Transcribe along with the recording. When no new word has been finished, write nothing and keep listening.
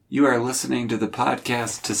You are listening to the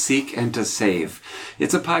podcast To Seek and to Save.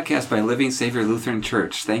 It's a podcast by Living Savior Lutheran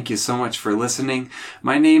Church. Thank you so much for listening.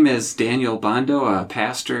 My name is Daniel Bondo, a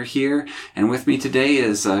pastor here, and with me today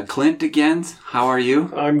is Clint again. How are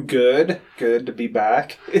you? I'm good. Good to be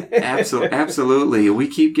back. Absolutely. We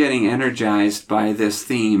keep getting energized by this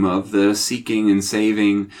theme of the seeking and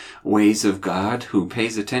saving ways of God who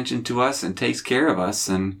pays attention to us and takes care of us,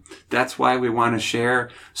 and that's why we want to share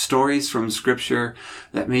stories from Scripture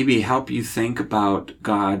that maybe help you think about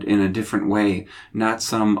God in a different way, not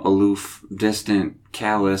some aloof, distant,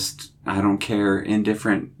 calloused, I don't care,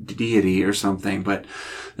 indifferent deity or something, but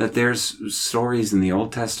that there's stories in the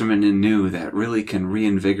Old Testament and New that really can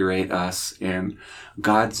reinvigorate us in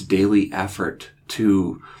God's daily effort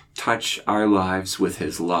to touch our lives with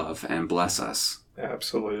His love and bless us.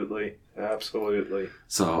 Absolutely.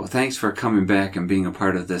 So thanks for coming back and being a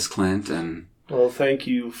part of this, Clint. And well, thank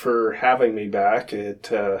you for having me back. It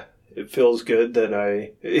feels good that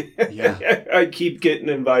I keep getting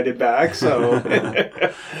invited back, so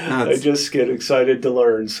I just get excited to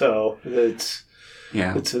learn. So it's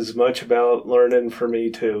as much about learning for me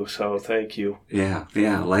too. So thank you.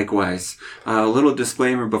 Yeah, likewise. A little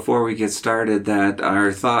disclaimer before we get started that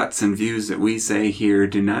our thoughts and views that we say here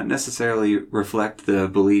do not necessarily reflect the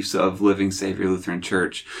beliefs of Living Savior Lutheran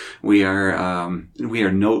Church. We are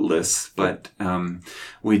noteless, but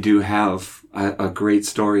we do have a great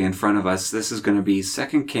story in front of us. This is going to be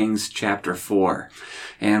 2 Kings chapter 4.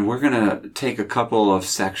 And we're going to take a couple of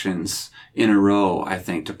sections in a row, I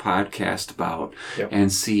think, to podcast about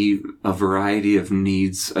and see a variety of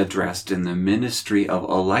needs addressed in the ministry of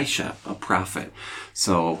Elisha, a prophet.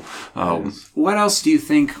 So, what else do you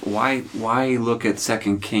think? Why look at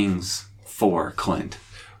 2 Kings 4, Clint?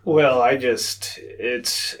 Well,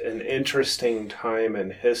 it's an interesting time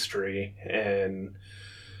in history, and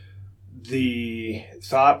the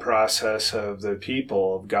thought process of the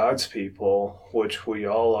people, of God's people, which we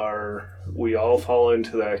all fall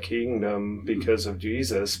into that kingdom because of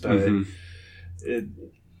Jesus, but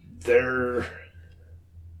there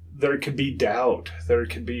could be doubt. There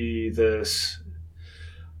could be this,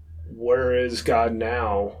 where is God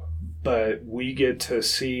now? But we get to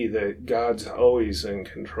see that God's always in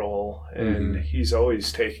control, and He's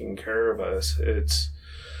always taking care of us. It's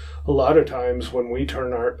a lot of times when we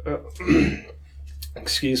turn our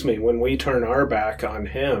back on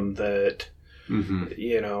Him, that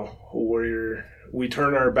we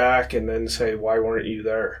turn our back and then say, why weren't you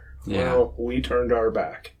there? Well, we turned our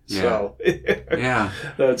back. So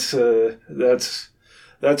that's a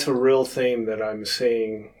real theme that I'm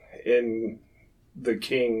seeing in the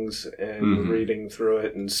Kings and reading through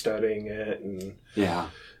it and studying it, and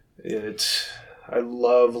I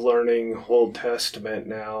love learning Old Testament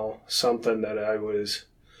now, something that I was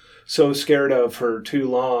so scared of for too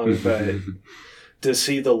long, but to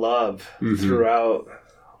see the love throughout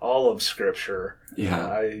all of Scripture,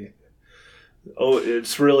 it's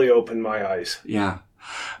really opened my eyes. Yeah.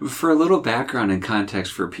 For a little background and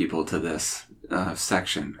context for people to this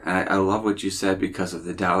section, I love what you said because of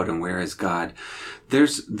the doubt and where is God.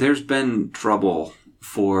 There's been trouble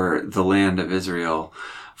for the land of Israel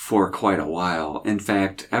for quite a while. In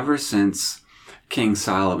fact, ever since King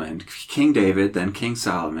David, then King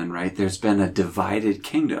Solomon, right? There's been a divided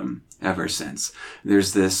kingdom ever since.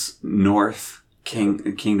 There's this north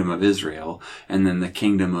kingdom of Israel, and then the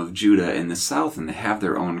kingdom of Judah in the south, and they have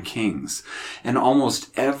their own kings. And almost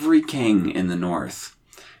every king in the north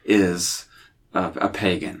is a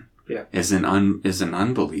pagan. Is an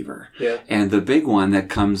unbeliever. And the big one that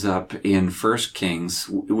comes up in 1 Kings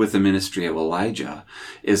with the ministry of Elijah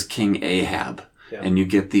is King Ahab. And you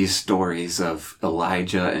get these stories of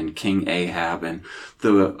Elijah and King Ahab and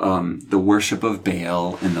the worship of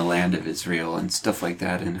Baal in the land of Israel and stuff like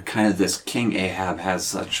that. And kind of this King Ahab has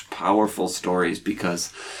such powerful stories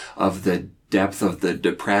because of the depth of the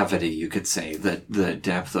depravity, you could say, the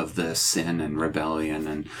depth of the sin and rebellion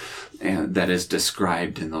and that is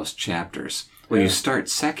described in those chapters. Well, you start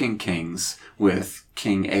 2 Kings with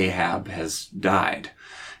King Ahab has died.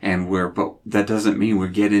 But that doesn't mean we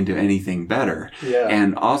get into anything better.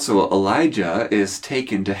 And also Elijah is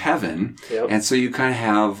taken to heaven. And so you kind of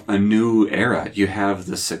have a new era. You have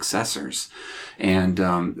the successors. And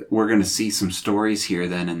we're going to see some stories here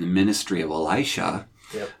then in the ministry of Elisha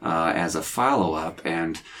as a follow-up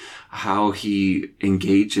and how he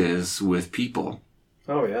engages with people.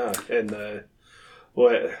 Oh, yeah. And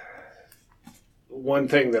one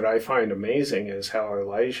thing that I find amazing is how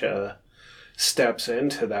Elisha steps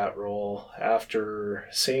into that role after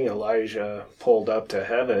seeing Elijah pulled up to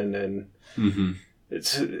heaven, and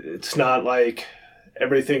it's not like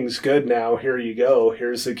everything's good now. Here you go.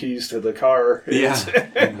 Here's the keys to the car. Yeah.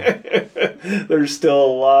 There's still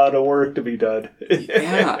a lot of work to be done.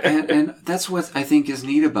 Yeah, and that's what I think is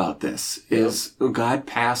neat about this, is God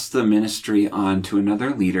passed the ministry on to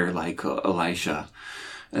another leader like Elisha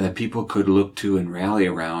that people could look to and rally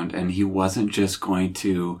around, and he wasn't just going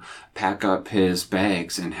to pack up his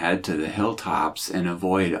bags and head to the hilltops and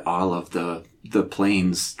avoid all of the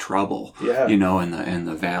plains trouble, in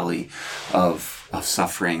the valley of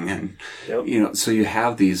suffering. And, so you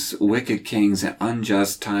have these wicked kings at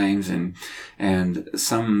unjust times and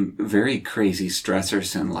some very crazy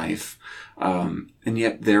stressors in life. And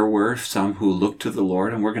yet there were some who looked to the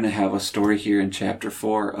Lord, and we're going to have a story here in chapter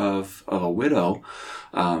 4 of a widow,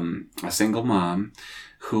 a single mom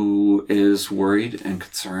who is worried and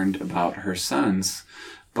concerned about her sons,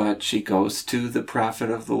 but she goes to the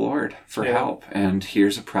prophet of the Lord for help. And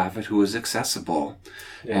here's a prophet who is accessible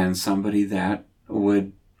and somebody that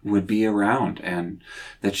would be around and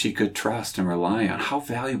that she could trust and rely on. How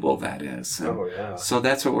valuable that is. And so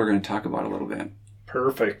that's what we're going to talk about a little bit.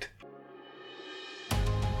 Perfect.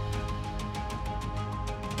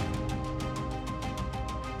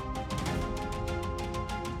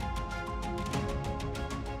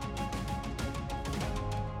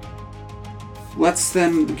 Let's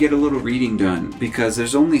then get a little reading done, because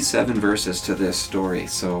there's only 7 verses to this story.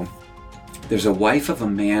 So there's a wife of a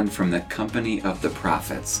man from the company of the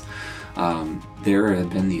prophets. There have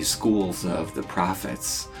been these schools of the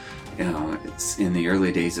prophets in the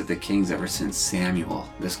early days of the kings ever since Samuel.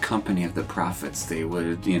 This company of the prophets, they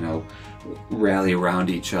would, rally around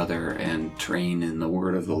each other and train in the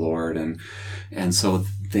word of the Lord. And so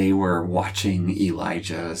they were watching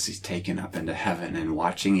Elijah as he's taken up into heaven, and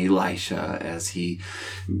watching Elisha as he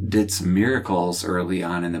did some miracles early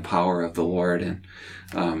on in the power of the Lord. And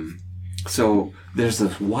so there's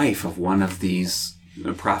the wife of one of these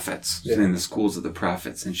prophets in the schools of the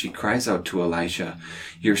prophets, and she cries out to Elisha,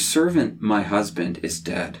 "Your servant, my husband, is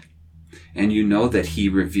dead, and you know that he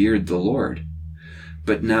revered the Lord.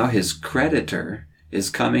 But now his creditor is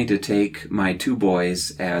coming to take my 2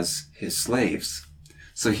 boys as his slaves."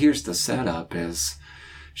 So here's the setup: is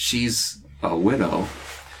she's a widow,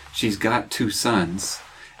 she's got 2 sons,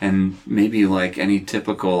 and maybe like any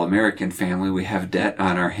typical American family, we have debt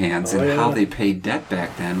on our hands. How they paid debt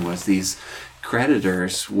back then was these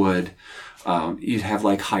creditors would, you'd have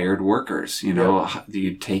like hired workers,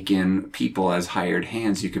 you'd take in people as hired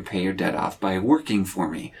hands. You could pay your debt off by working for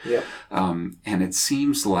me. And it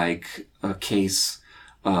seems like a case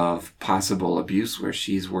of possible abuse where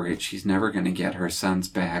she's worried she's never going to get her sons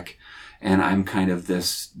back, and I'm kind of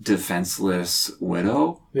this defenseless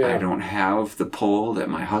widow. I don't have the pull that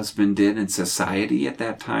my husband did in society at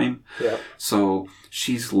that time. So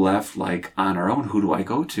she's left like on her own. Who do I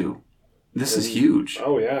go to? This is huge.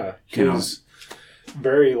 Oh yeah, because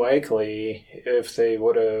very likely if they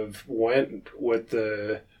would have went with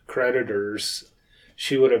the creditors,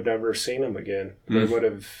 she would have never seen him again. It would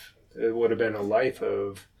have been a life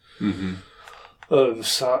of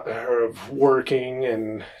working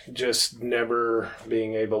and just never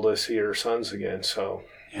being able to see her sons again. So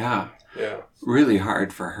really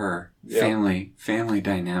hard for her. Family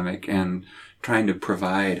dynamic, and trying to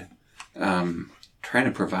provide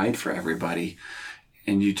for everybody.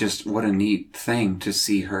 And what a neat thing to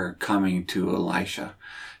see her coming to Elisha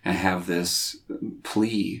and have this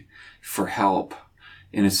plea for help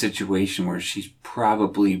in a situation where she's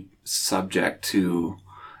probably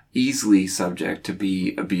easily subject to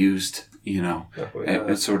be abused,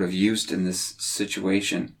 and sort of used in this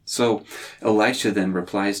situation. So Elisha then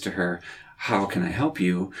replies to her, "How can I help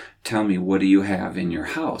you? Tell me, what do you have in your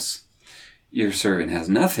house?" Your servant has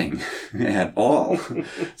nothing at all.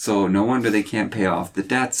 So no wonder they can't pay off the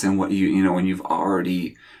debts. And when you've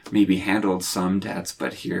already maybe handled some debts,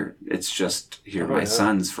 but here it's just, my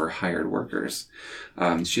sons for hired workers.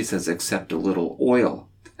 She says, "Except a little oil."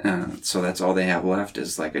 So that's all they have left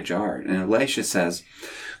is like a jar. And Elisha says,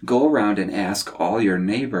 "Go around and ask all your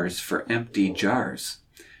neighbors for empty jars.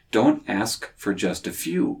 Don't ask for just a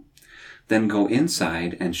few. Then go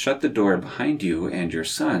inside and shut the door behind you and your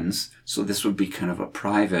sons." So this would be kind of a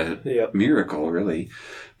private miracle, really.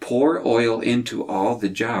 "Pour oil into all the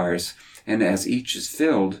jars, and as each is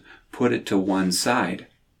filled, put it to one side."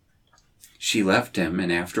 She left him,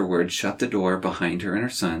 and afterward shut the door behind her and her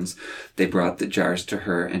sons. They brought the jars to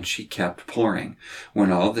her, and she kept pouring.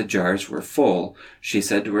 When all the jars were full, she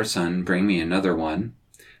said to her son, "Bring me another one."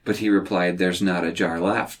 But he replied, "There's not a jar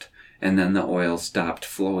left." And then the oil stopped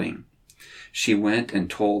flowing. She went and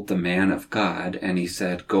told the man of God, and he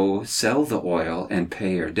said, "Go sell the oil and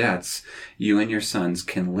pay your debts. You and your sons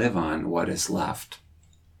can live on what is left."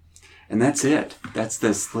 And that's it. That's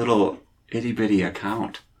this little itty-bitty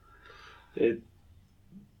account.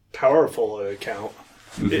 Powerful account.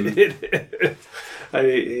 Mm-hmm.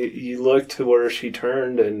 You look to where she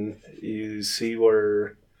turned and you see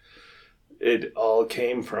where it all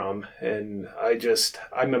came from. And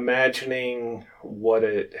I'm imagining what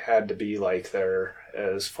it had to be like there,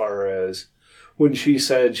 as far as when she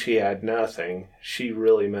said she had nothing, she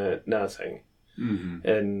really meant nothing. Mm-hmm.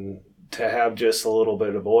 And to have just a little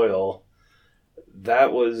bit of oil,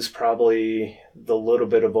 that was probably the little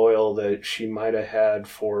bit of oil that she might have had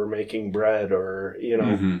for making bread, or,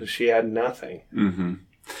 Mm-hmm. she had nothing. Mm-hmm.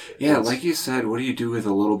 Yeah, like you said, what do you do with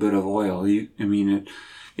a little bit of oil?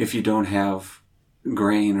 If you don't have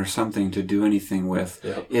grain or something to do anything with,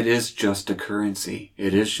 Yep. It is just a currency.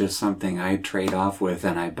 It is just something I trade off with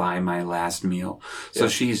and I buy my last meal. So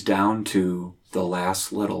Yep. she's down to the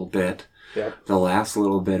last little bit. Yep. The last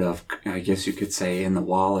little bit of, I guess you could say, in the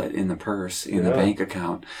wallet, in the purse, in the bank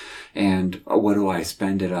account. And what do I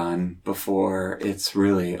spend it on before it's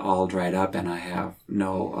really all dried up and I have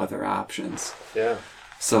no other options? Yeah.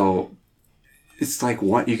 So it's like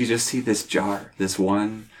you could just see this jar, this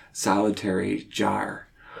one solitary jar.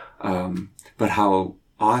 But how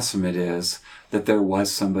awesome it is that there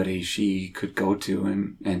was somebody she could go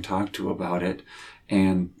to and talk to about it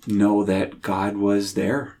and know that God was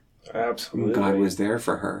there. Absolutely. God was there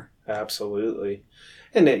for her. Absolutely.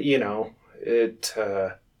 And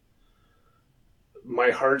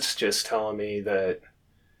my heart's just telling me that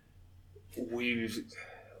we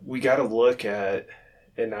got to look at,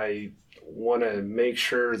 and I want to make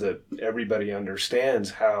sure that everybody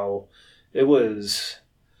understands how it was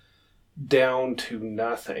down to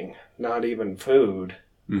nothing, not even food,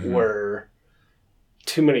 Mm-hmm. where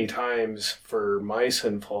too many times for my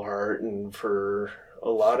sinful heart and for a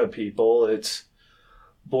lot of people, it's,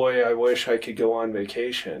 boy, I wish I could go on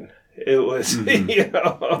vacation. It was,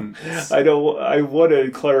 Mm-hmm. I want to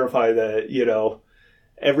clarify that,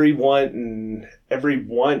 every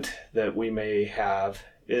want that we may have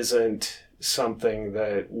isn't something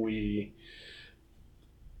that we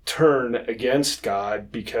turn against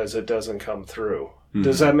God because it doesn't come through. Mm-hmm.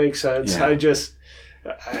 Does that make sense? Yeah.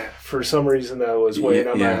 For some reason, that was weighing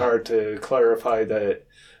on my Yeah. heart to clarify that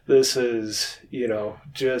this is,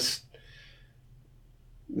 just...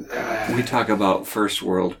 We talk about first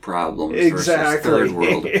world problems Exactly. versus third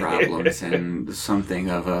world problems, and something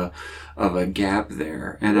of a gap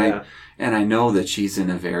there. And I know that she's in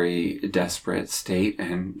a very desperate state,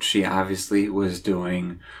 and she obviously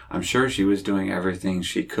I'm sure she was doing everything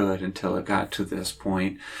she could until it got to this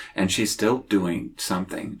point, and she's still doing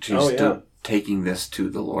something. She's still taking this to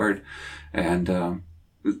the Lord, and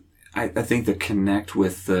I think the connect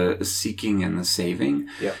with the seeking and the saving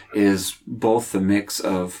is both the mix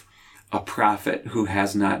of a prophet who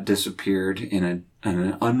has not disappeared in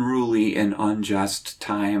an unruly and unjust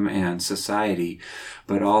time and society,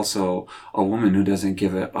 but also a woman who doesn't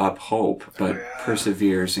give up hope, but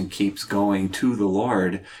perseveres and keeps going to the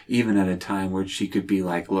Lord, even at a time where she could be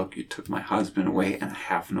like, look, you took my husband away and I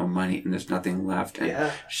have no money and there's nothing left.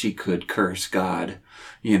 And she could curse God,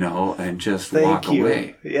 and just walk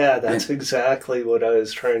away. Yeah, that's exactly what I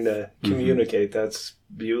was trying to communicate. Mm-hmm. That's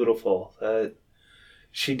beautiful. That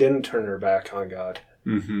she didn't turn her back on God.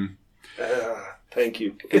 Mm-hmm. Thank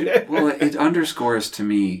you. It underscores to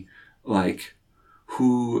me, like,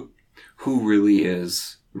 who really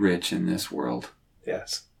is rich in this world.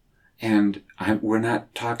 Yes. And we're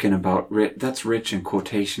not talking about that's rich in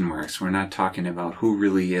quotation marks. We're not talking about who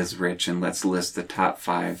really is rich, and let's list the top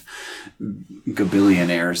 5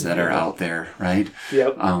 gabillionaires that are out there, right?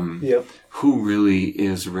 Yep. Yep. Who really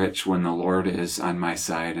is rich when the Lord is on my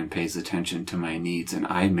side and pays attention to my needs? And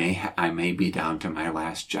I may be down to my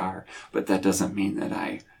last jar, but that doesn't mean that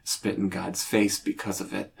I spit in God's face because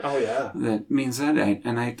of it. Oh yeah. That means that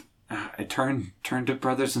I turn to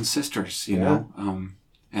brothers and sisters, you know.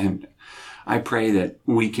 And I pray that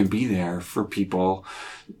we can be there for people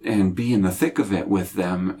and be in the thick of it with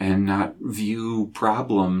them and not view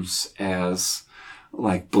problems as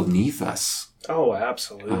like beneath us. Oh,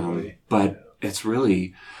 absolutely. But it's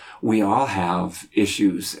really, we all have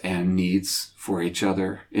issues and needs for each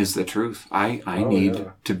other is the truth. I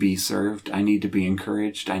need to be served. I need to be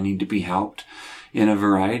encouraged. I need to be helped in a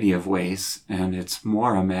variety of ways. And it's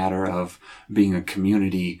more a matter of being a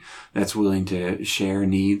community that's willing to share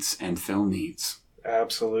needs and fill needs.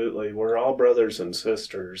 Absolutely. We're all brothers and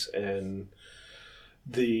sisters, and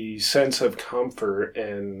the sense of comfort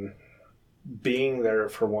and being there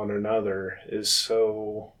for one another is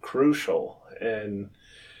so crucial. And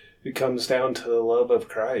it comes down to the love of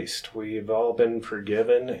Christ. We've all been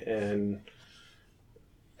forgiven, and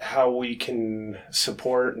how we can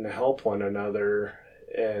support and help one another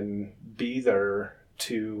and be there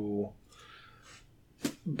to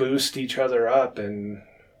boost each other up and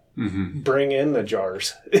bring in the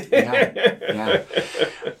jars. Yeah.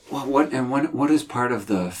 Well, what is part of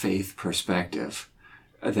the faith perspective?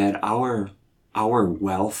 That our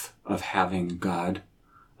wealth of having God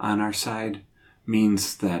on our side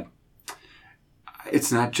means that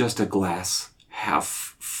it's not just a glass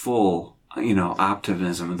half full,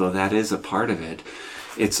 optimism, though that is a part of it.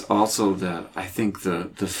 It's also the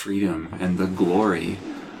freedom and the glory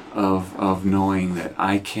of knowing that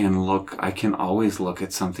I can always look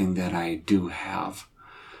at something that I do have.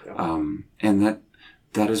 Yeah. And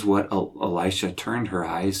that is what Elisha turned her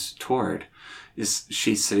eyes toward. Is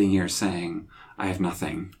she's sitting here saying, I have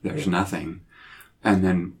nothing, there's nothing. And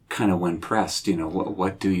then kind of when pressed,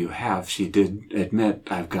 what do you have? She did admit,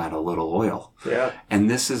 I've got a little oil. Yeah. And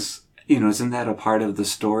this is, isn't that a part of the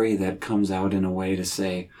story that comes out in a way to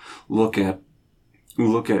say, look at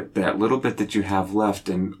that little bit that you have left,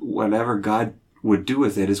 and whatever God would do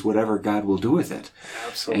with it is whatever God will do with it.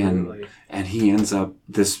 Absolutely. And he ends up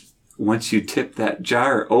once you tip that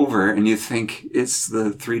jar over and you think it's the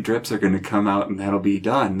 3 drips are going to come out and that'll be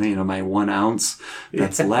done, my 1 ounce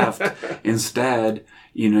that's left. Instead,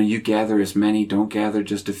 you gather as many, don't gather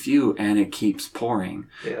just a few, and it keeps pouring.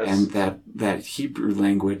 Yes. And that Hebrew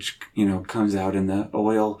language, comes out, and the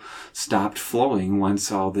oil stopped flowing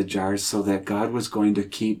once all the jars, so that God was going to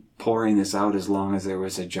keep pouring this out as long as there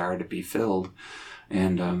was a jar to be filled.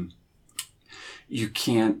 And, you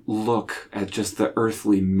can't look at just the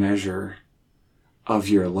earthly measure of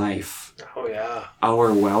your life. Oh, yeah.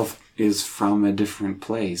 Our wealth is from a different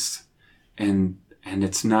place. And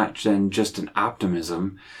it's not just an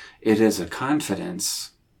optimism. It is a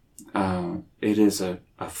confidence. It is a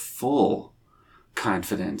full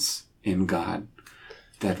confidence in God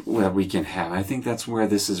that we can have. I think that's where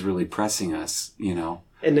this is really pressing us,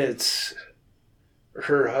 And it's,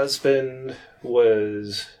 her husband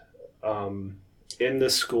was, in the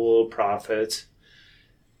school of prophets.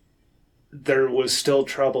 There was still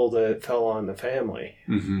trouble that fell on the family,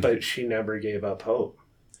 but she never gave up hope.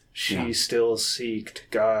 She still sought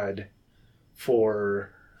God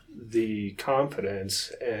for the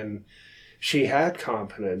confidence, and she had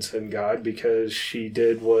confidence in God because she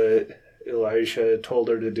did what Elisha told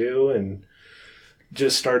her to do and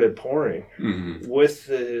just started pouring with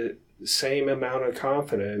the same amount of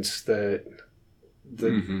confidence that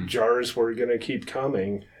the jars were going to keep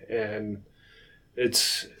coming. And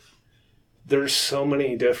there's so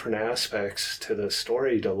many different aspects to the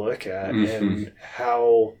story to look at, and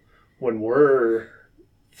how when we're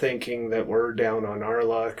thinking that we're down on our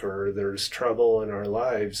luck or there's trouble in our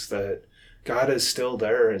lives, that God is still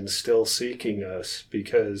there and still seeking us,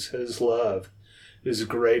 because his love is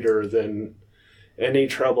greater than any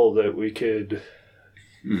trouble that we could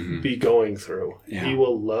be going through. Yeah. He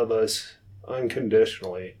will love us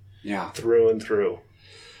unconditionally, through and through.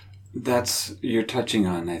 You're touching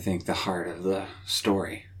on, I think, the heart of the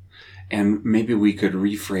story. And maybe we could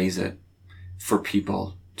rephrase it for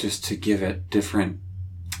people just to give it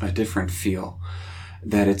a different feel.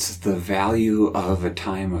 That it's the value of a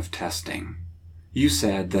time of testing. You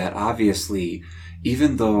said that obviously,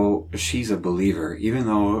 even though she's a believer, even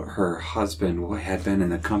though her husband had been in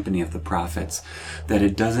the company of the prophets, that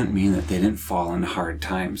it doesn't mean that they didn't fall in hard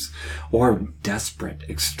times or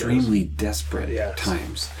extremely desperate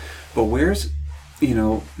times. But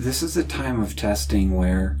this is a time of testing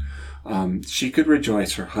where she could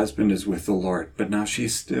rejoice her husband is with the Lord, but now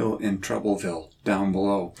she's still in Troubleville down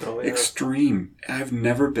below. Oh, yeah. Extreme. I've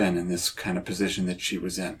never been in this kind of position that she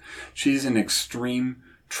was in. She's in extreme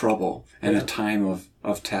trouble and a time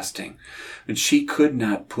of testing. And she could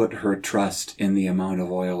not put her trust in the amount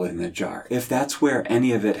of oil in the jar. If that's where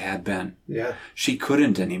any of it had been, she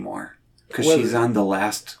couldn't anymore. Because she's on the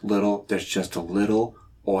last little, there's just a little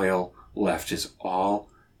oil left is all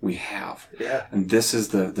we have. Yeah. And this is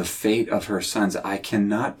the fate of her sons. I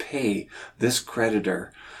cannot pay this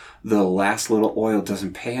creditor. The last little oil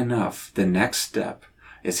doesn't pay enough. The next step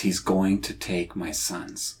is he's going to take my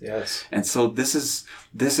sons. Yes. And so this is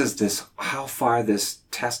how far this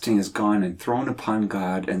testing has gone, and thrown upon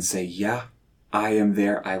God and say, yeah, I am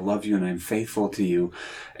there. I love you and I'm faithful to you.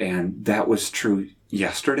 And that was true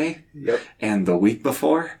yesterday and the week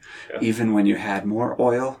before, even when you had more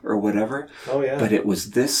oil or whatever. Oh, yeah. But it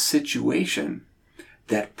was this situation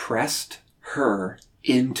that pressed her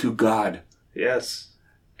into God. Yes.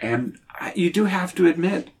 And you do have to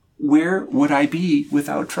admit, where would I be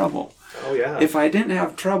without trouble? Oh, yeah. If I didn't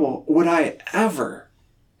have trouble, would I ever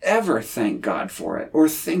ever thank God for it or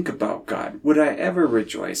think about God? Would I ever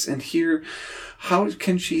rejoice? And here, how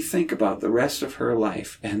can she think about the rest of her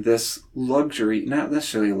life and this luxury, not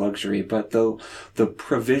necessarily luxury, but the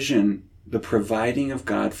provision, the providing of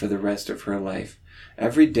God for the rest of her life?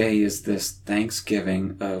 Every day is this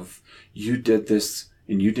thanksgiving of, you did this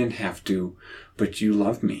and you didn't have to, but you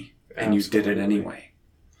love me and you did it anyway.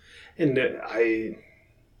 And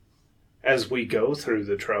as we go through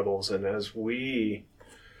the troubles and as we,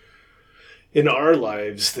 in our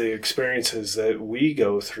lives, the experiences that we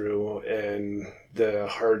go through and the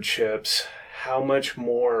hardships, how much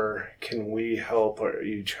more can we help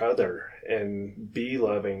each other and be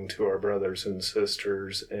loving to our brothers and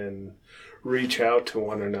sisters and reach out to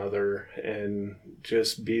one another and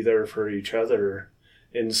just be there for each other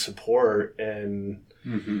in support and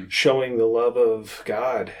showing the love of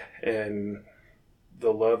God and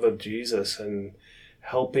the love of Jesus and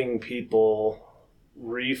helping people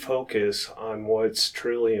refocus on what's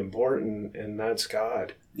truly important, and that's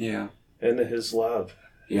God. Yeah. And His love.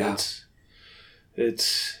 Yeah.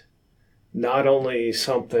 It's not only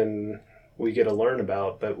something we get to learn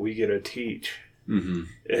about, but we get to teach.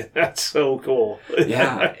 That's so cool.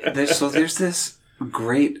 Yeah. There's this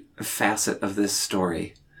great facet of this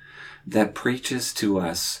story that preaches to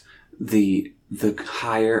us the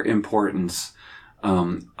higher importance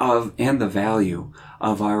of and the value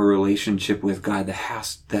of our relationship with God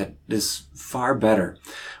that is far better.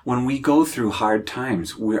 When we go through hard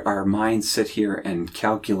times, our minds sit here and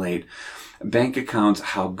calculate bank accounts,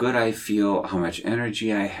 how good I feel, how much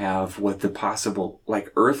energy I have, what the possible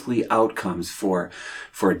earthly outcomes for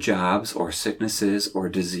jobs or sicknesses or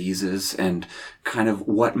diseases, and kind of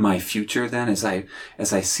what my future then, as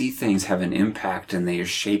I see things have an impact and they are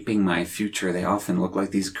shaping my future, they often look like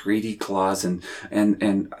these greedy claws and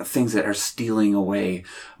things that are stealing away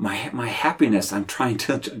my happiness. I'm trying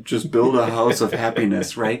to just build a house of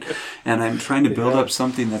happiness, right? And I'm trying to build up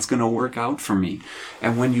something that's going to work out for me.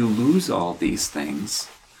 And when you lose all these things,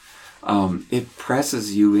 it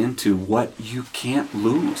presses you into what you can't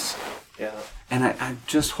lose. Yeah. And I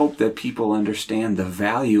just hope that people understand the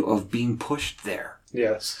value of being pushed there.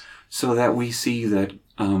 Yes. So that we see that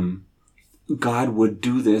God would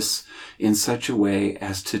do this in such a way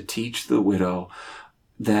as to teach the widow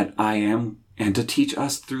that I am, and to teach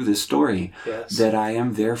us through this story, yes, that I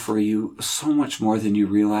am there for you so much more than you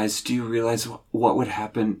realize. Do you realize what would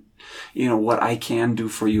happen? You know, what I can do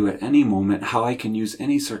for you at any moment, how I can use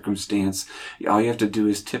any circumstance. All you have to do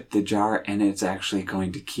is tip the jar and it's actually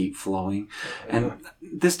going to keep flowing. And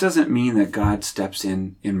this doesn't mean that God steps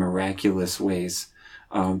in miraculous ways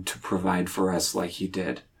to provide for us like He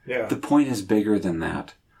did. Yeah. The point is bigger than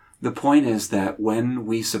that. The point is that when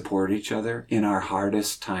we support each other in our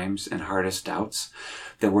hardest times and hardest doubts,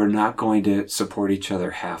 that we're not going to support each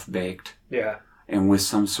other half-baked. Yeah. And with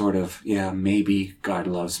some sort of, maybe God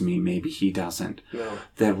loves me, maybe He doesn't. No.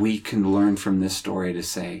 That we can learn from this story to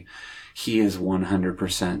say, He is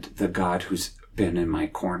 100% the God who's been in my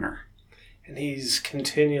corner. And He's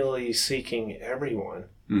continually seeking everyone.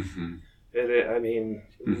 Mm-hmm.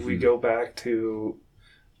 We go back to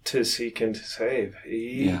seek and to save.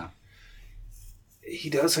 He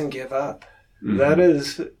doesn't give up. Mm-hmm. That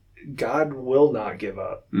is, God will not give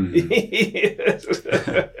up. Mm-hmm.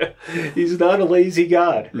 He's not a lazy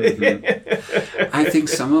God. Mm-hmm. I think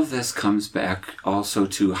some of this comes back also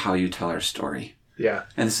to how you tell our story. Yeah.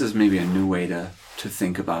 And this is maybe a new way to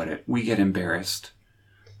think about it. We get embarrassed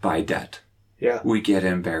by debt. Yeah. We get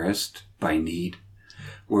embarrassed by need.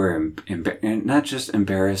 We're not just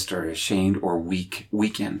embarrassed or ashamed or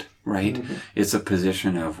weakened, right? Mm-hmm. It's a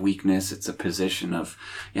position of weakness. It's a position of,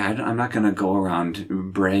 I'm not going to go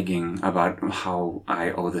around bragging about how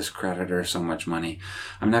I owe this creditor so much money.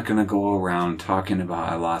 I'm not going to go around talking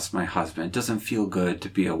about I lost my husband. It doesn't feel good to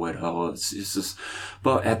be a widow. It's just,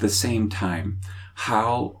 but at the same time,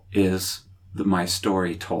 how is my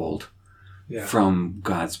story told from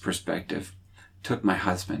God's perspective? Took my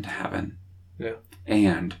husband to heaven. Yeah.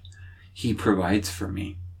 And He provides for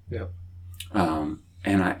me. Yeah.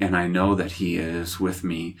 And I know that He is with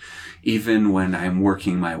me even when I'm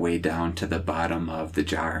working my way down to the bottom of the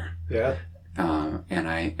jar. Yeah. And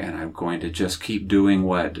I'm going to just keep doing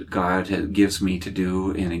what God gives me to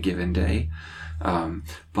do in a given day.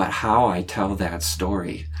 But how I tell that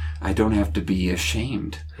story, I don't have to be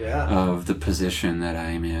ashamed of the position that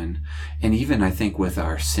I'm in. And even I think with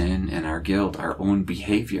our sin and our guilt, our own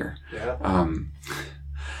behavior,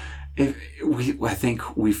 I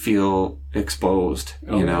think we feel exposed,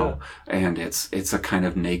 and it's a kind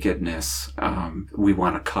of nakedness. We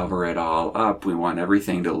want to cover it all up. We want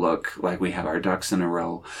everything to look like we have our ducks in a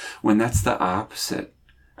row, when that's the opposite.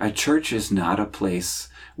 A church is not a place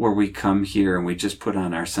where we come here and we just put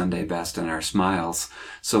on our Sunday best and our smiles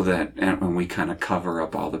so that, and we kind of cover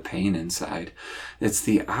up all the pain inside. It's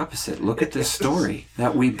the opposite. Look at this story,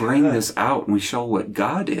 that we bring this out and we show what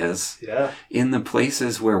God is in the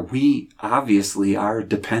places where we obviously are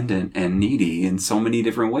dependent and needy in so many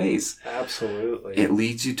different ways. Absolutely. It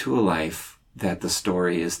leads you to a life that the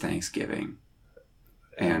story is thanksgiving.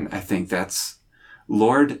 And I think that's,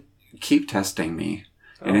 Lord, keep testing me.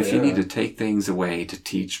 And if you need to take things away to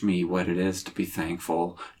teach me what it is to be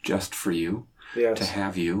thankful just for you, to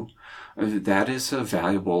have you, that is a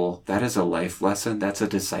valuable, that is a life lesson. That's a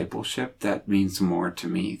discipleship that means more to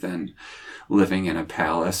me than living in a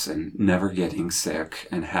palace and never getting sick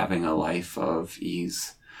and having a life of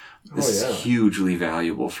ease. This is hugely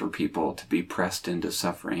valuable for people, to be pressed into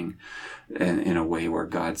suffering in a way where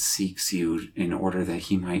God seeks you in order that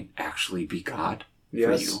he might actually be God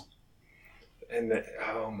for you. And that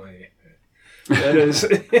is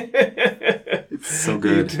it's so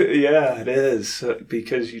good. It is,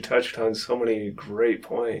 because you touched on so many great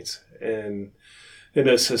points. And in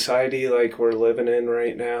a society like we're living in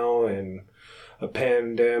right now, and a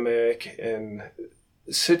pandemic and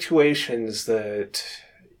situations that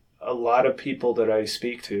a lot of people that I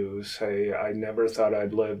speak to say, I never thought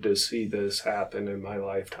I'd live to see this happen in my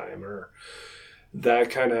lifetime, or that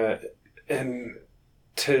kind of, and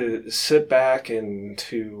to sit back and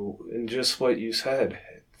just what you said,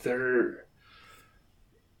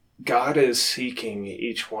 God is seeking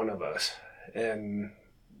each one of us, and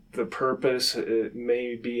the purpose, it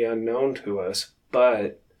may be unknown to us,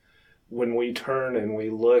 but when we turn and we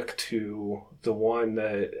look to the one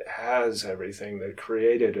that has everything, that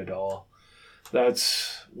created it all,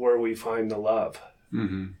 that's where we find the love.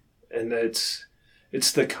 Mm-hmm. And it's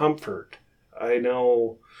the comfort. I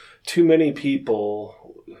know too many people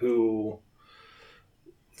who,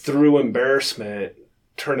 through embarrassment,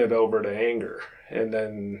 turn it over to anger and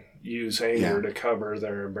then use anger to cover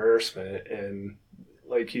their embarrassment. And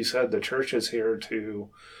like you said, the church is here to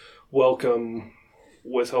welcome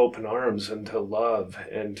with open arms and to love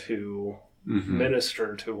and to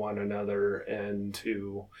minister to one another and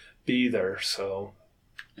to be there. So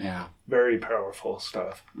very powerful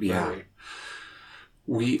stuff.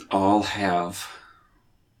 We all have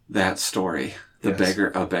that story, a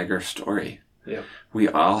beggar story. We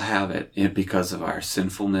all have it because of our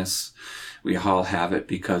sinfulness. We all have it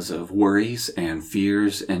because of worries and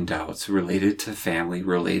fears and doubts related to family,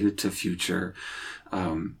 related to future.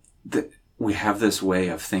 We have this way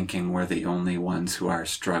of thinking we're the only ones who are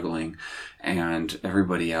struggling, and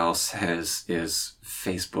everybody else is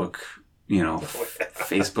Facebook,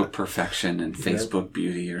 Facebook perfection and Facebook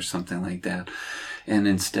beauty or something like that. And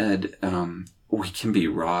instead, we can be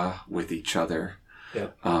raw with each other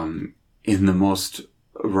in the most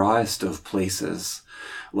rawest of places,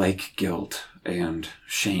 like guilt and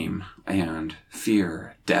shame and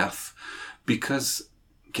fear, death. Because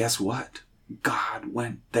guess what? God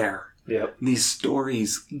went there. These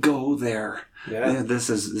stories go there. This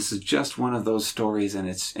is just one of those stories, and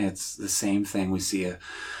it's the same thing. We see a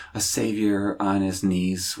savior on his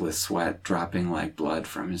knees with sweat dropping like blood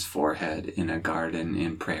from his forehead in a garden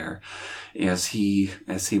in prayer, as he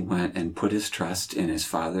went and put his trust in his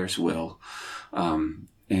Father's will,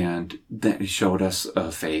 and then he showed us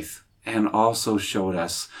faith, and also showed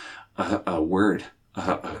us a word.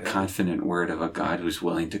 A confident word of a God who's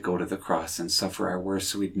willing to go to the cross and suffer our worst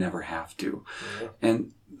so we'd never have to.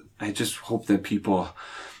 And I just hope that people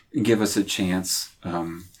give us a chance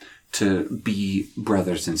to be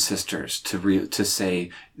brothers and sisters, to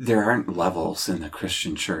say there aren't levels in the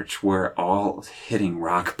Christian church. We're all hitting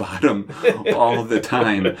rock bottom all the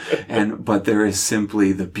time. But there is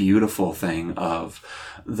simply the beautiful thing of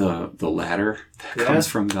the ladder that comes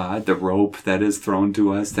from God, the rope that is thrown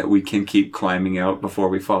to us that we can keep climbing out before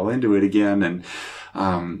we fall into it again. And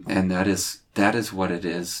that is what it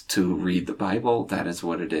is to read the Bible. That is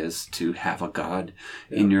what it is to have a God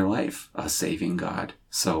in your life, a saving God.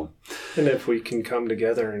 So, and if we can come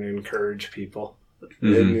together and encourage people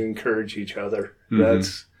and encourage each other,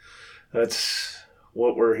 that's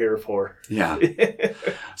what we're here for.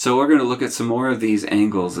 So we're going to look at some more of these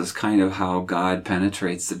angles as kind of how God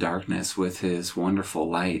penetrates the darkness with his wonderful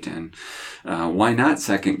light. And why not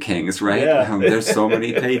 2 Kings, right? There's so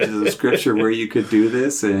many pages of scripture where you could do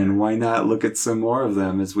this, and why not look at some more of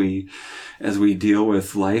them as we deal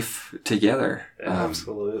with life together.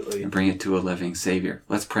 Absolutely. And bring it to a living Savior.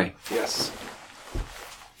 Let's pray. Yes.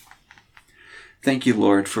 Thank you,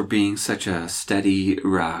 Lord, for being such a steady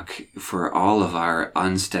rock for all of our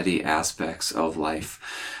unsteady aspects of life.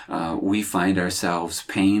 We find ourselves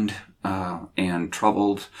pained and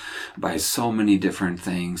troubled by so many different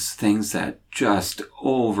things that just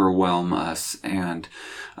overwhelm us and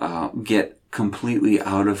get completely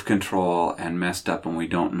out of control and messed up, and we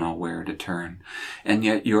don't know where to turn. And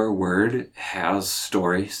yet your word has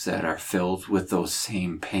stories that are filled with those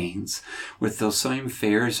same pains, with those same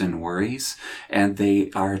fears and worries, and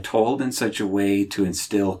they are told in such a way to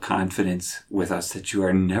instill confidence with us that you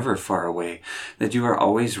are never far away, that you are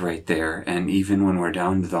always right there, and even when we're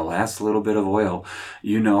down to the last little bit of oil,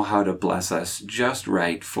 you know how to bless us just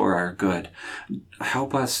right for our good.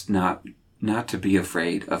 Help us not to be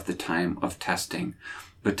afraid of the time of testing,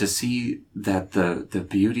 but to see that the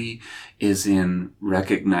beauty is in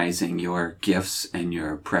recognizing your gifts and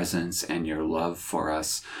your presence and your love for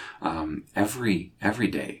us every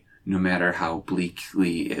day, no matter how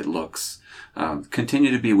bleakly it looks. Continue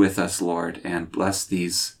to be with us, Lord, and bless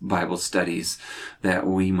these Bible studies that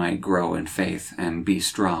we might grow in faith and be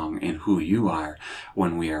strong in who you are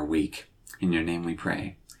when we are weak. In your name we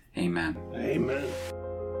pray. Amen. Amen.